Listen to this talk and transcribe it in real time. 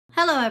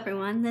Hello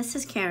everyone, this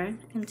is Karen,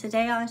 and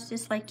today I'd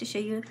just like to show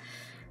you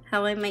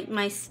how I make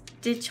my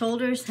stitch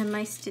holders and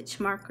my stitch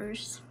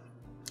markers.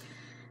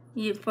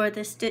 For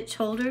the stitch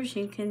holders,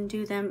 you can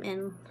do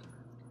them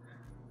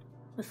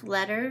with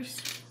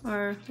letters,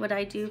 or what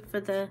I do for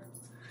the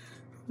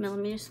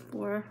millimeters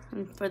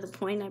and for the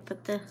point I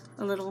put a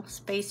little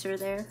spacer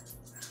there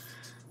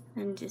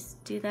and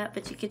just do that,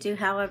 but you could do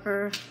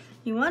however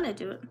you want to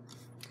do it.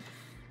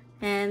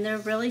 And they're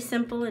really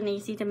simple and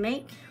easy to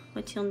make.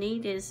 What you'll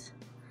need is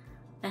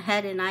a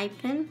head and eye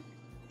pin,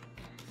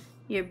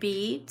 your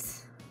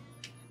beads,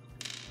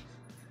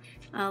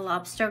 a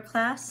lobster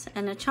clasp,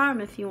 and a charm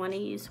if you want to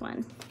use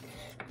one.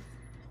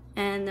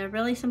 And they're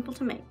really simple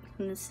to make.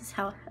 And this is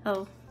how,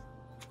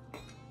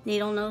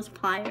 needle nose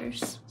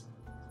pliers.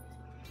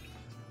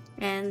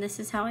 And this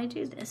is how I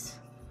do this.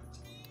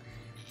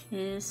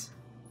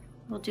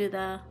 We'll do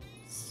the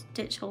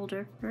stitch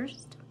holder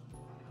first.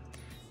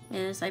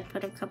 I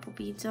put a couple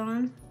beads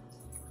on.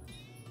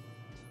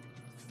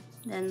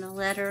 Then the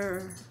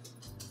letter,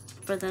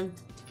 for the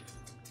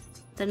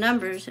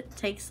numbers, it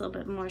takes a little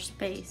bit more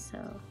space,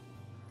 so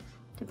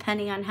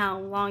depending on how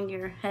long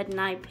your head and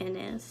eye pin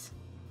is,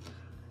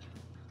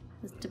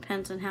 it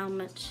depends on how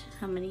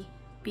many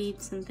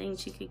beads and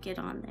things you could get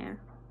on there.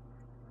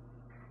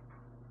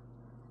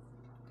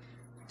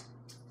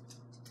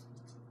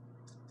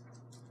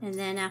 And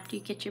then after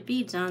you get your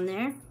beads on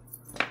there,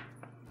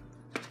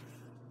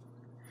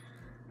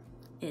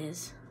 I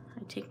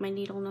take my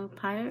needle nose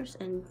pliers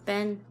and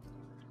bend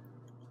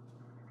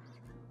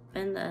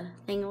the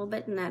thing a little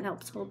bit, and that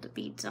helps hold the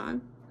beads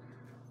on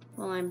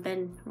while I'm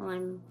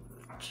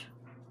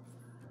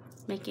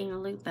making a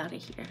loop out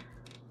of here.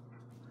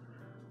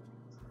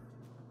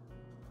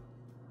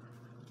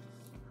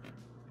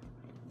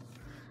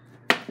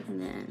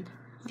 And then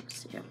let's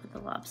see, I put the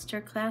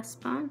lobster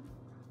clasp on,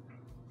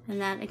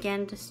 and that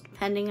again just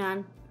depending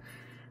on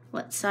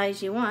what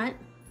size you want.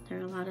 There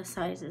are a lot of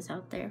sizes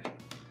out there.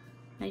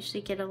 I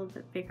usually get a little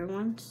bit bigger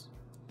ones.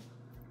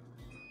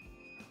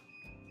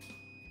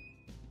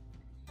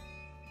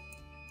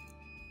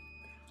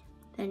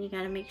 Then you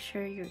gotta make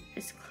sure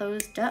it's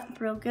closed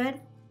up real good.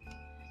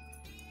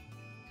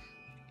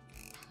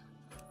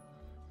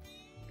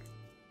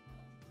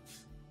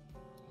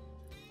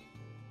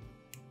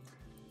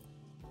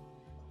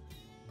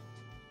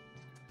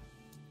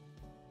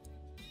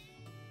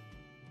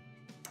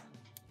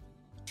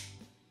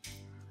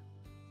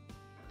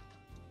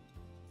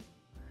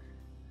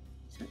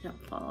 So it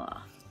don't fall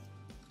off.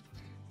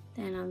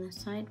 Then on the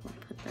side we'll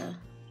put the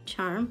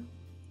charm.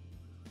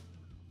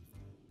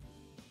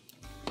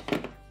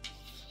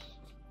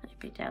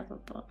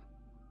 Dazzleable.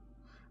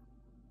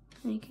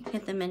 And you can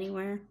get them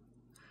anywhere.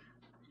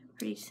 They're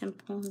pretty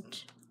simple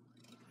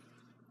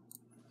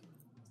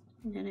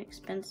and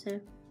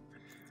inexpensive.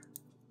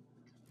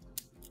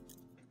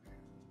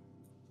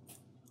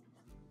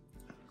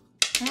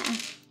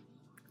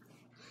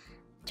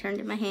 Turned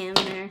in my hand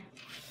there.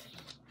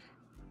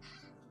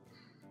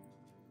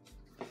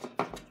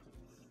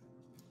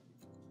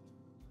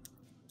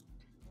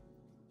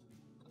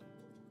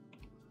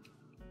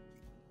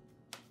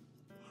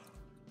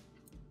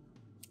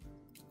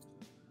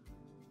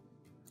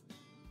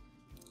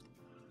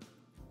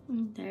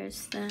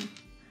 There's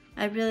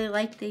I really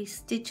like these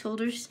stitch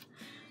holders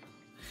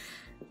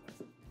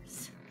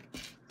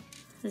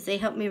because they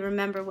help me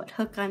remember what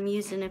hook I'm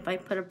using. If I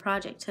put a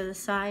project to the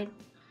side,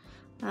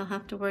 I'll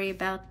have to worry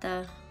about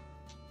the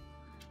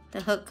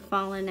hook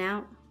falling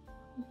out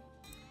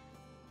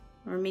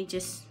or me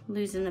just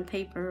losing the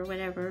paper or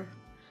whatever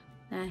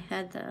that I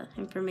had the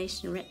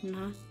information written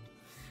on.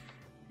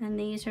 And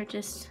these are I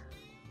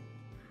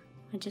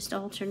just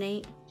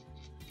alternate.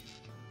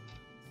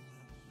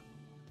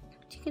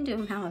 You can do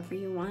them however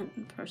you want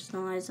and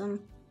personalize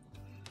them.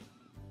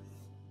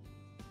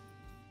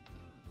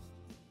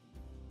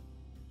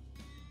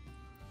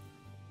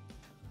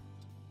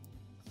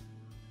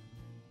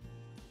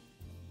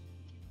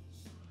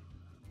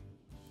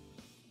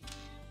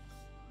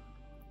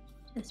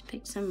 Just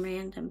pick some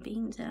random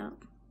beans out.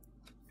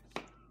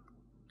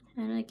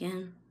 And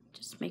again,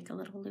 just make a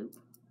little loop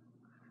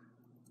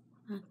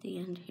at the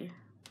end here.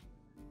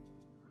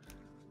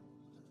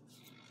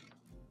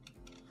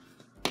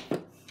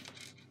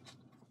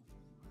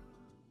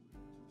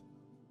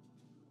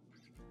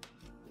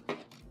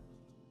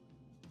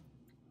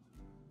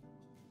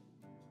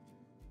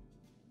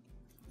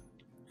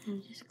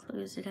 And just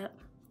close it up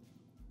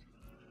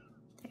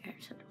there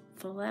so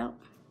it'll fall out.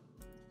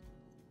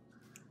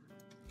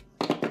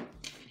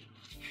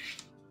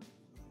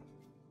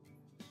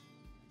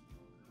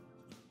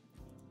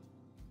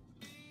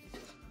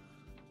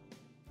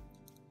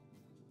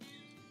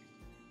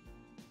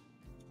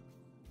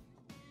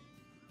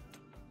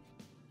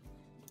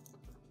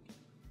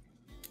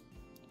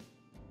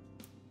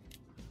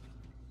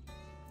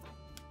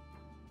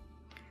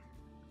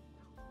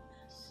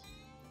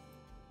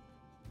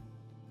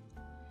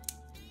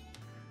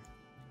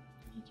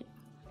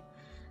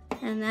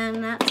 And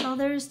then that's all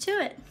there is to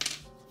it.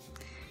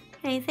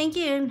 Okay, thank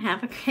you and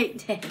have a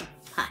great day.